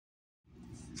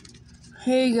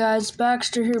Hey guys,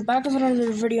 Baxter here, back with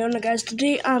another video. And guys,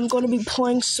 today I'm going to be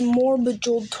playing some more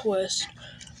Bejeweled Twist.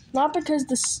 Not because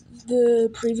the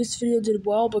previous video did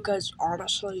well, because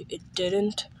honestly it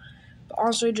didn't. But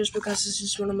honestly, just because this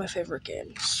is one of my favorite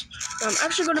games. I'm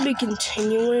actually going to be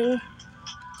continuing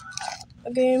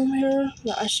a game here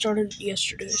that I started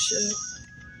yesterday, so...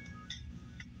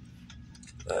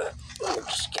 let me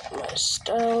just get my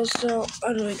styles out,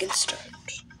 and we can start.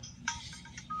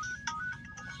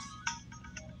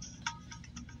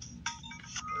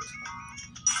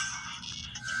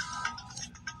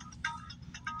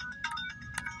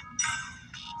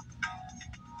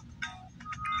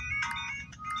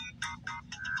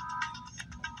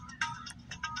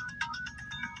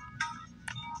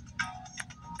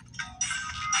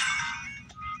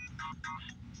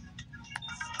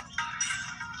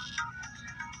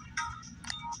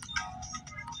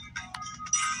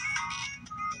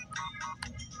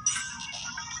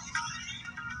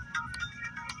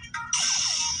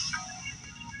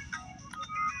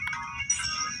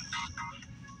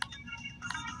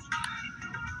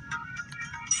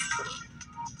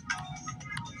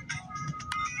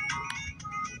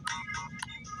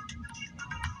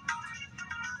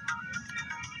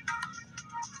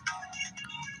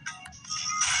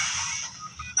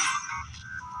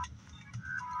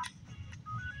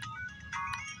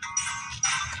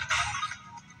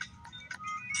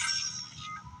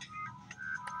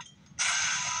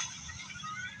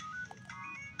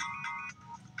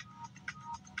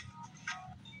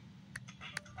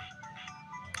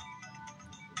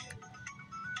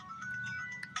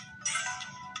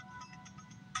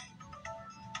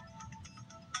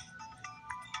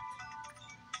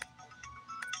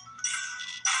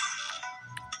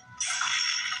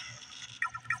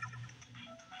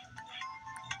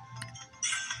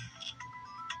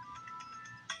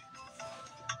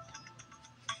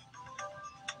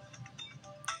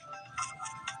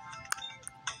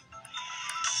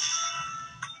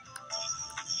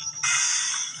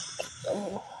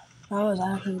 Oh, that was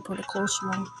actually a pretty close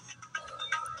one.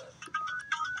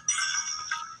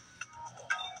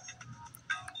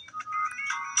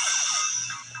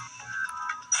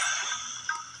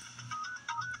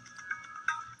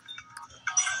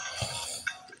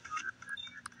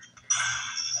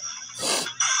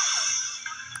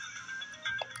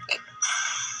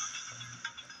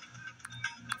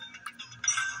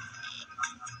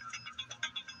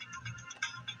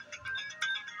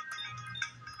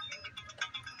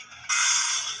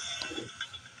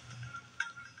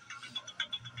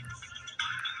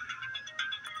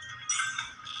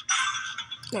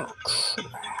 Oh,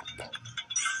 crap.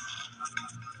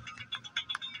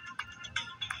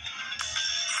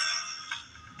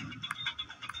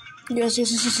 Yes.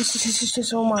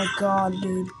 Oh my god,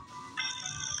 dude.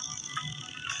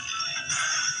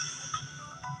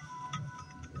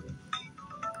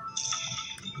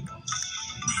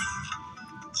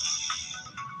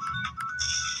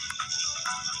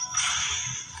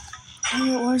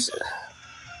 Hey, where's it?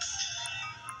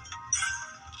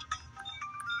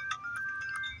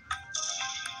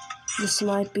 This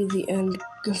might be the end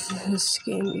of this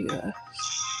game, you guys.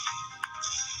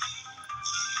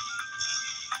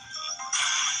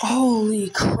 Holy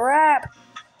crap!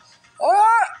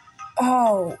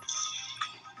 Oh!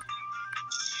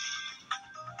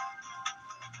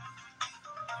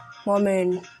 I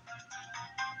mean...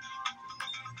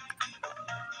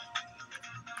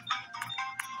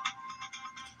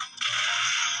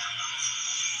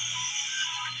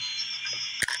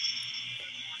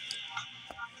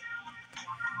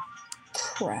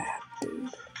 crap, dude.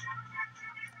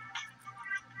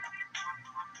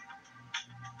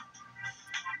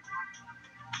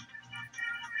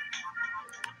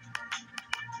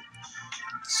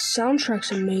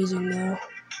 Soundtrack's amazing, though.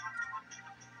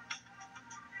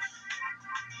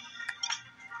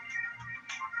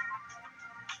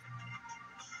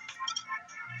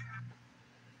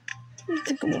 I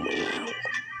think I'm on my round.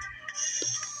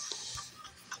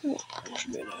 Oh, that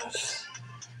should be enough.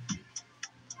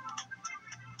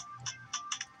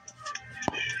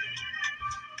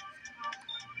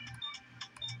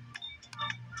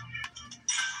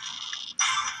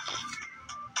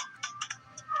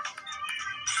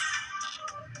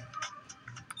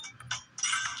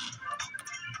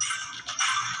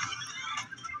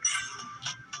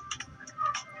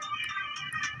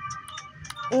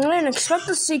 I didn't expect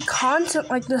to see content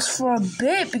like this for a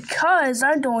bit because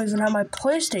I don't even have my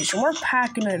PlayStation. We're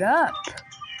packing it up.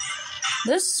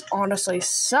 This honestly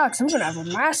sucks. I'm gonna have a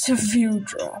massive view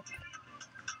drop.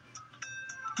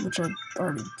 Which I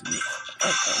already do.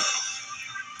 Okay.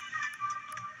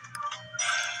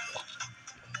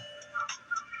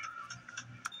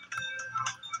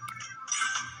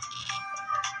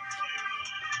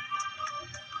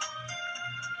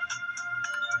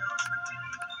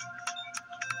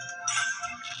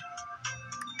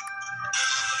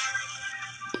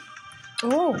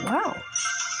 Oh, wow.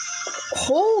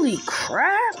 Holy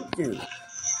crap, dude.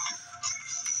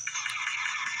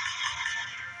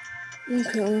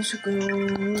 Okay, let's go.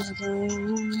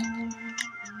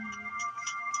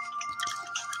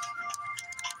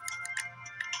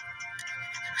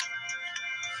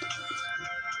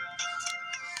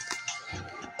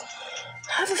 I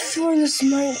have a feeling this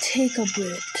might take a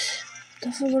bit.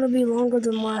 Definitely gonna be longer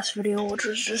than last video, which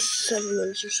was just 7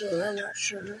 minutes or so. I'm not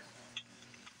sure.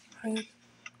 I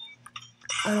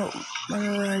don't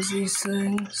memorize these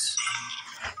things.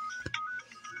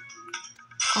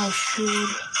 I should.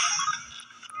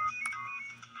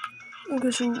 Okay,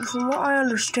 so from what I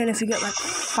understand, if you get like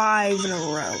 5 in a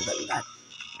row, then that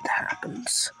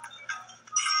happens.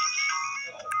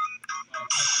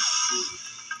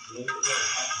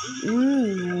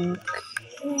 Okay.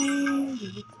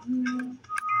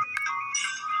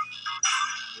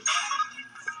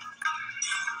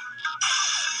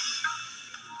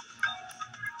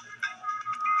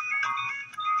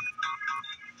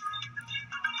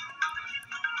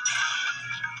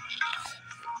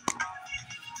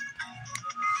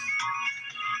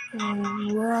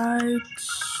 Alright.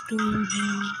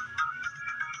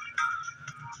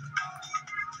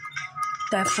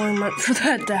 Definitely meant for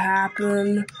that to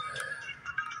happen.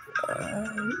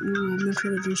 I'm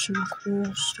trying to do some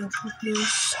cool stuff with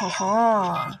this.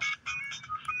 Haha.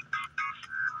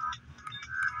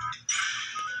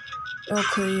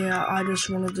 Okay, yeah, I just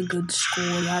wanted a good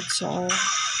score, that's all.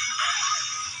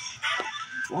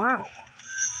 Wow.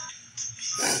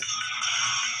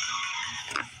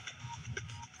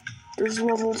 There's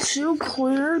level 2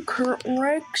 cleared, curtain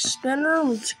rake, spinner,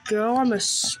 let's go, I'm a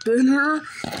spinner.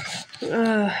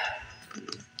 God.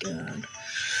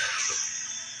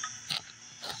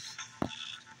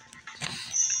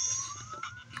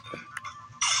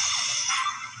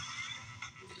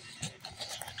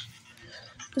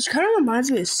 This kind of reminds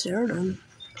me of Sheridan.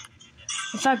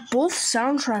 In fact, both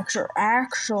soundtracks are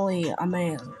actually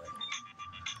amazing.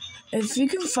 If you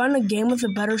can find a game with a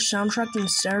better soundtrack than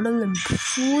Sheridan, then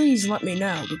please let me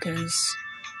know, because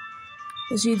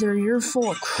it's either you're full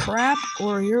of crap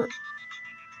or you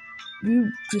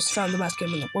just found the best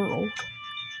game in the world.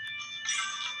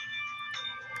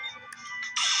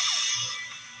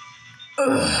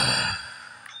 Ugh.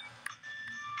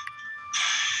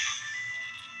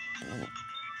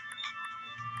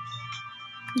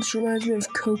 This reminds me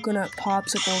of coconut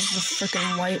popsicles, the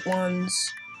freaking white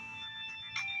ones.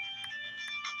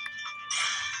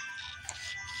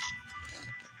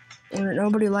 And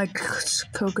nobody likes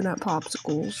coconut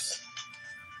popsicles.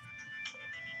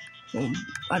 Well,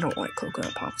 I don't like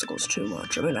coconut popsicles too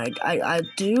much. I mean, I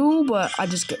do, but I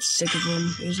just get sick of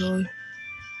them easily.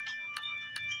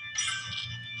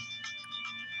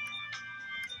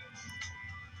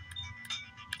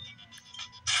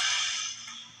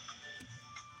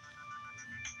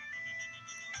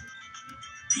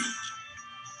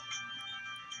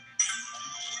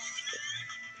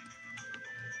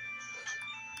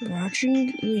 We're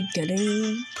actually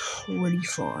getting pretty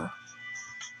far.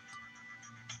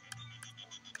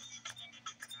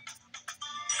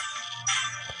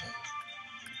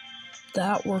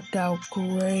 That worked out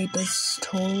great. That's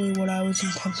totally what I was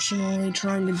intentionally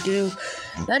trying to do.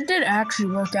 That did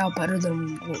actually work out better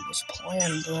than what was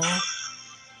planned, bro.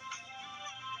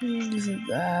 Look at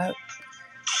that.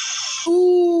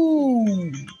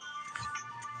 Ooh!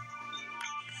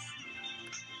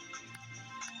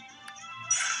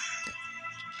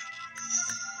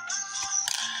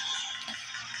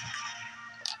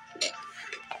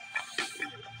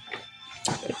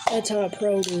 That's how a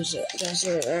pro does it.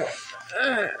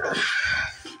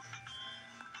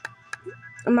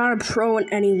 I'm not a pro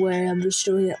in any way, I'm just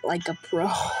doing it like a pro.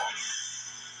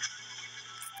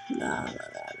 No.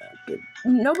 Dude.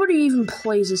 Nobody even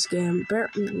plays this game.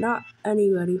 Not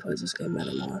anybody plays this game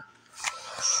anymore.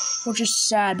 Which is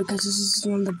sad, because this is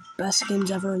one of the best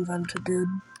games ever invented, dude.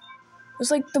 It's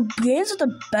like the games with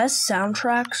the best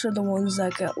soundtracks are the ones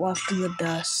that get left in the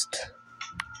dust.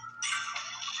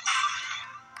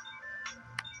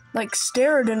 Like,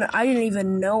 Sheridan, I didn't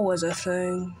even know was a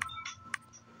thing.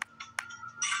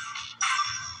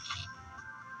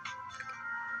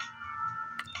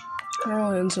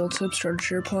 Early until Tip started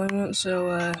share playing it,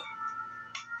 so,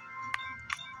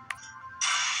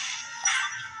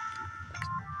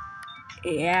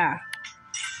 yeah.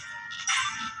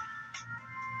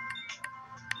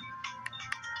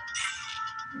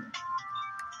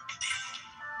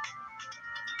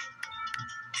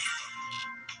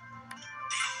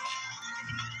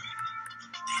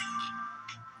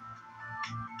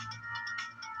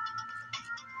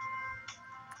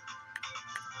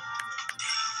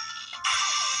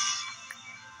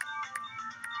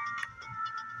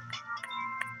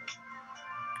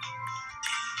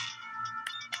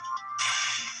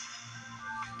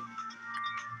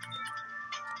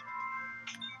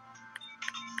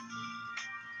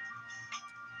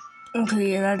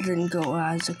 Okay, yeah, that didn't go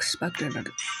as expected at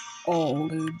all,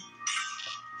 dude.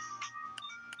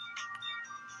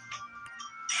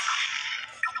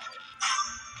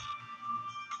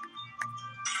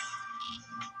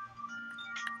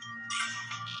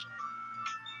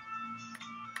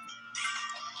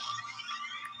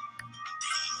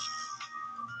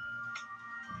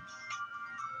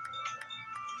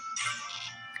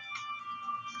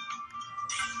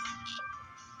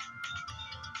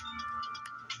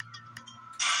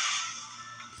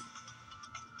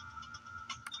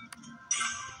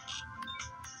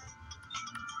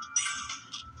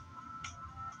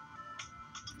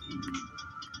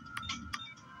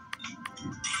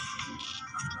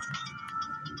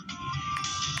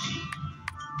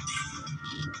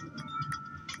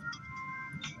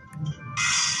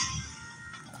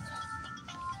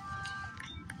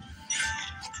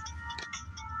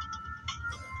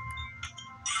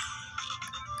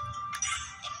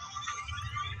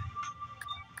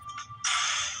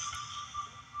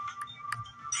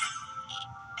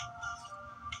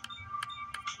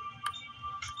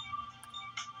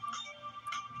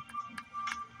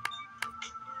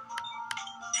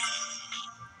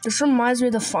 This reminds me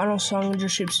of the final song of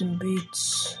Just Shapes and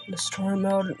Beats, the story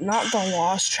mode. Not the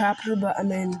Lost chapter, but I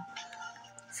mean,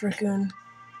 freaking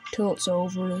Till It's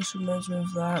Over. This reminds me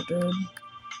of that, dude.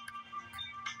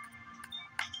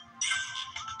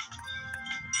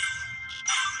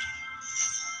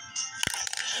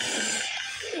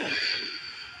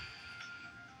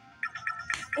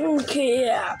 Okay,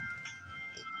 yeah.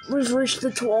 We've reached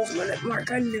the 12-minute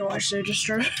mark. I knew I should have just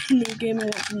started a new game and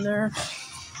went from there.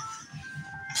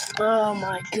 Oh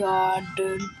my god,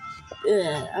 dude.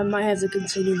 Yeah, I might have to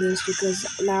continue this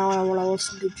because now I want to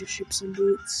listen to Just Shapes and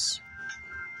Beats.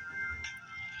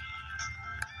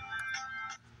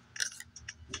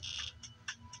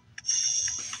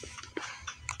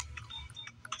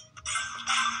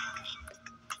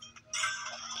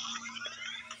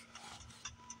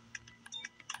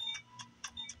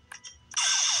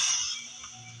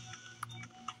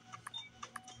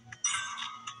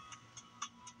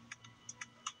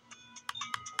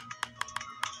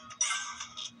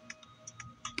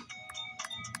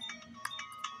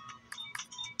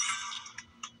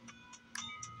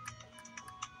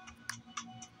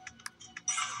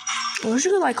 I wish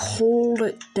you could, like, hold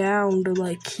it down to,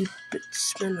 like, keep it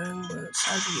spinning, but it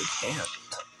sounds like you can't.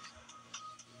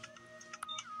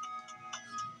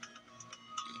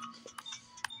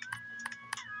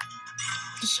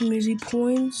 Just some easy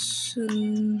points,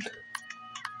 and...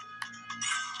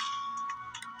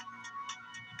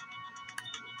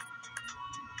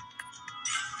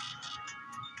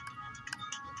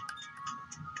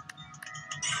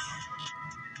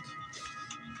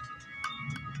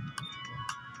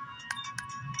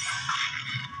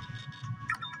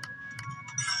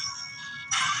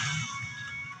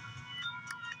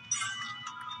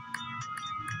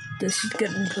 this is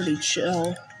getting pretty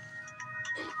chill.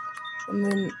 I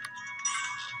mean,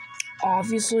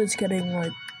 obviously it's getting,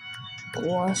 like,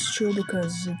 less chill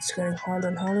because it's getting harder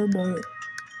and harder, but...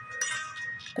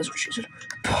 That's what she said.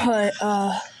 But,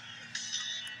 I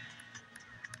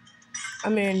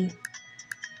mean...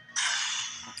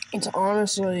 It's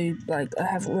honestly, like, I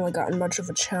haven't really gotten much of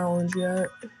a challenge yet.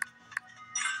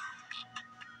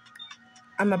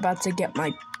 I'm about to get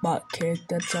my butt kicked,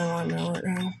 that's all I know right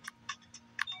now.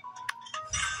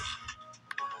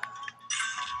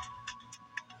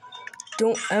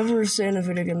 Don't ever say in a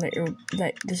video game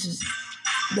that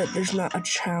there's not a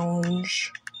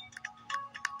challenge.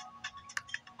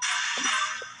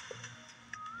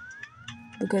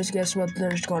 Because guess what?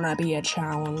 There's gonna be a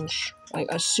challenge. Like,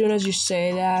 as soon as you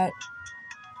say that,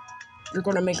 you're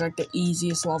gonna make, like, the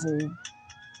easiest level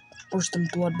worse than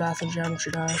Bloodbath and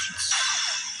Geometry Dash.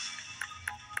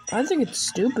 I think it's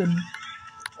stupid.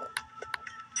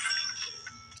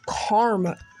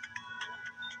 Karma.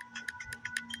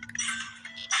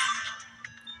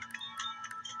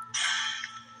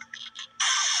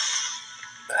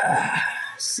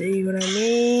 See what I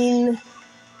mean?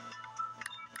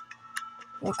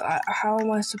 Look, how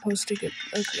am I supposed to get...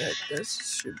 Okay,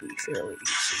 this should be fairly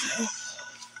easy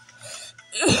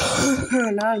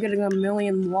now. Now I'm getting a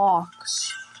million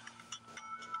locks.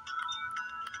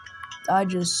 I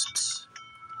just...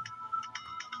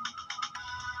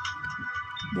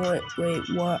 Wait,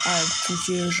 what? I have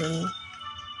confusion.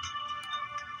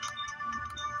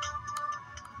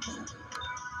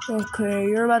 Okay,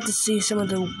 you're about to see some of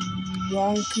the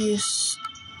wonkiest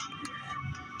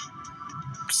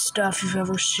stuff you've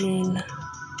ever seen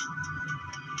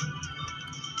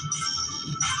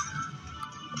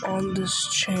on this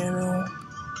channel.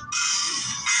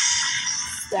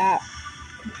 that.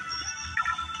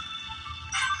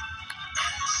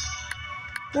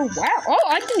 Oh wow! Oh,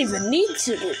 I didn't even need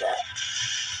to do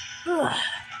that.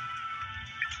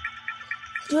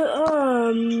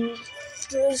 The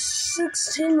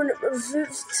 16-minute or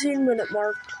 15-minute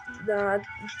mark. Nah,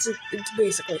 it's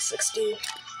basically 60.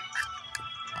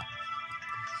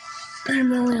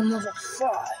 I'm only on level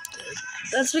 5, dude.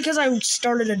 That's because I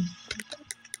started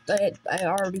I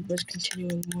already was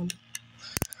continuing one.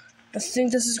 I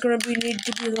think this is gonna need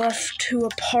to be left to a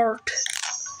part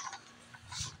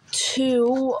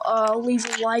 2. Leave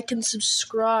a like and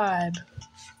subscribe.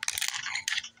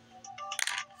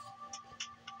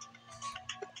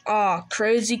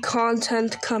 Crazy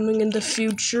content coming in the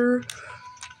future.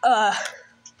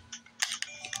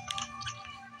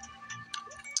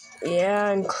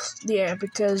 Yeah,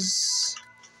 because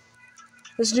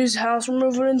this new house we're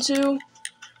moving into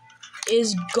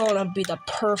is gonna be the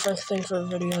perfect thing for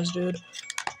videos, dude.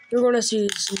 You're gonna see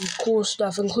some cool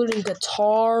stuff, including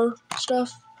guitar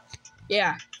stuff.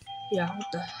 Yeah, what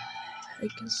the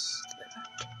heck is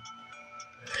that?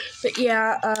 But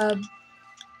yeah,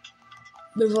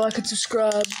 leave a like and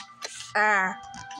subscribe.